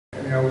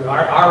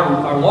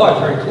our law is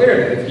very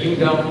clear that if you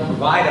don't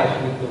provide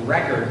us with the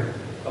record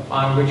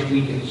upon which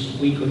we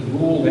could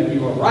rule that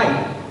you are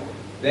right,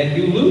 then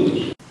you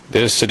lose.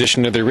 This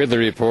edition of the Ridley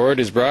Report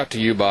is brought to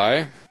you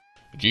by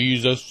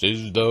Jesus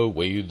is the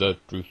way, the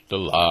truth, the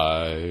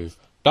life.com.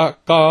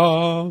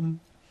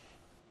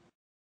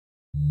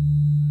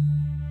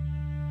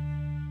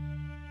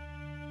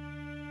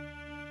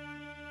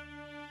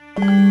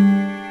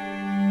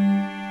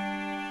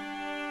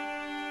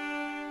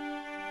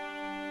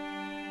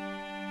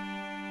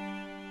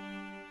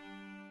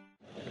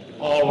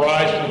 All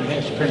rise for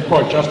the Supreme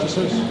Court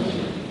Justices.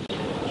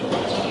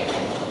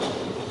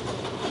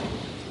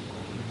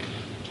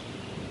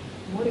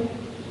 Morning.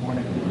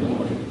 Morning.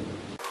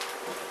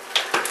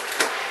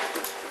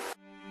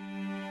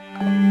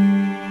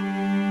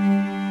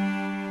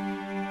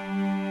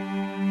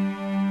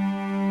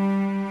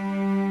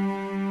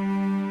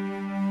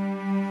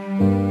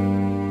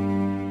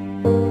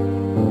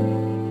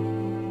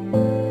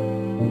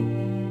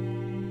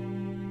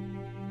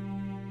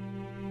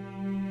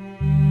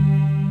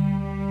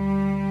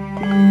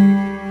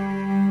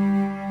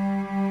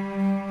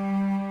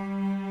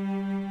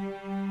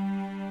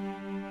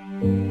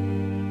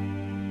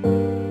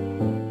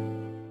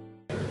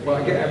 Well,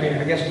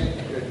 I guess it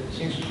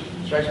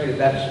strikes me that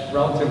that's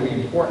relatively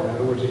important. In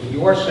other words, if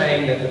you're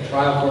saying that the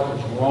trial court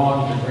was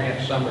wrong to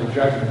grant summary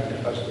judgment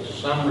because the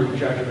summary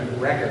judgment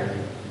record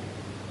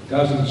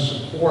doesn't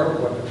support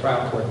what the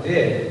trial court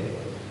did,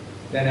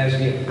 then as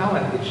the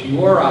appellant, it's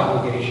your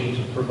obligation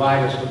to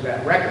provide us with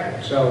that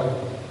record.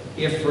 So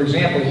if, for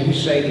example, you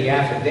say the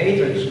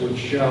affidavits would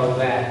show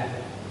that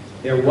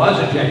there was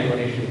a genuine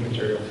issue of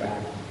material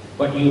fact,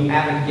 but you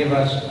haven't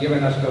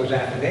given us those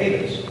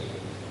affidavits,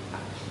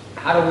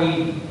 how do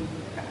we,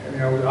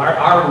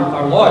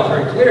 our law is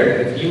very clear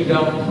that if you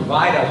don't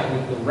provide us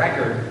with the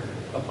record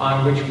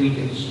upon which we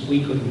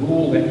could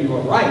rule that you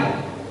are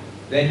right,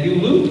 then you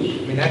lose.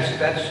 I mean,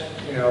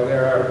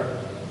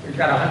 we've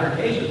got 100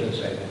 cases that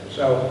say that.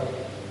 So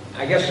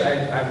I guess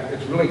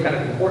it's really kind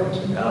of important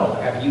to know,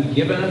 have you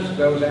given us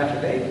those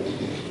affidavits?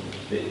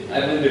 I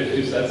believe there's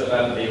two sets of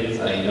affidavits.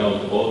 I know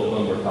both of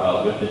them were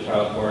filed with the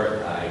trial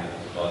court. I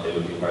thought they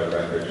would be part of the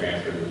record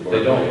transferred to the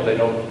court. They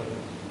don't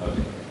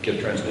get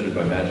transmitted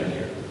by magic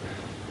here.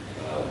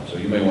 So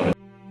you may want to.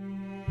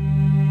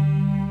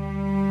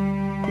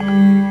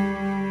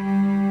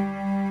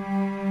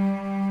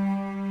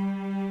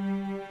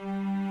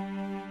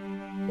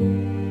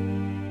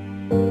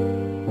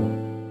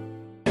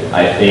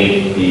 I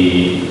think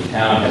the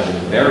town has a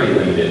very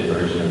limited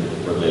version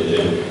of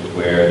religion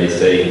where they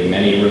say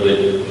many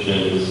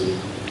religions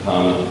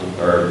come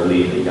or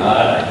believe in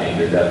God. I think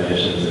their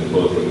definitions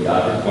imposing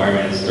God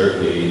requirements,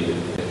 certainly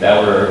if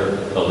that were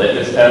a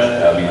litmus test,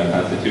 that would be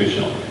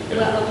unconstitutional.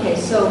 Well, okay,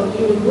 so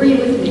you agree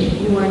with me,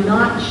 you are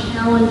not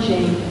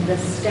challenging the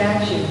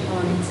statute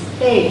on its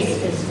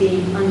face as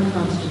being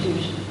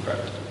unconstitutional.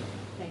 Correct.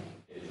 Thank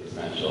you. It's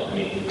essential. I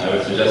mean, I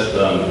would suggest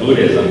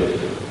Buddhism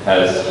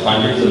has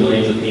hundreds of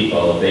millions of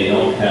people. They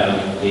don't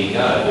have a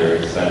God. They're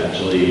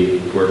essentially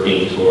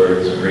working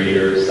towards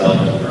greater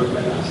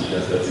self-improvement. I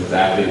suggest that's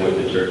exactly what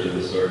the Church of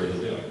the Sword is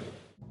doing.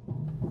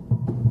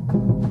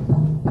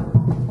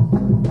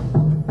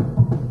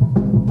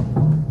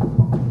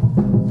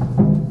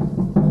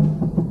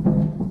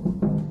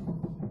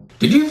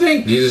 Did you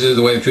think Jesus is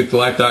the way, the truth, the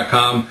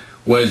life.com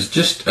was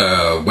just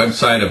a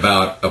website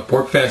about a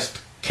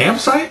Porkfest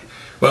campsite?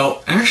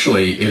 Well,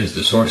 actually, it is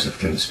the source of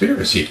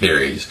conspiracy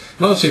theories,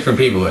 mostly from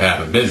people who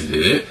haven't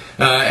visited it,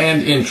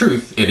 and in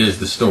truth, it is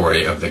the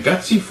story of the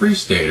gutsy free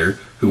stater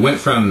who went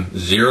from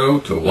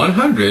 0 to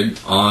 100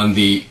 on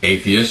the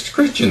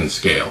atheist-Christian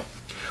scale.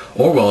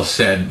 Orwell's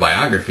said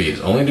biography is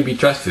only to be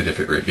trusted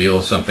if it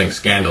reveals something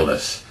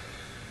scandalous.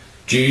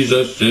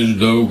 Jesus is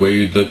the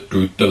way, the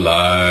truth, the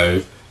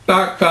life.com.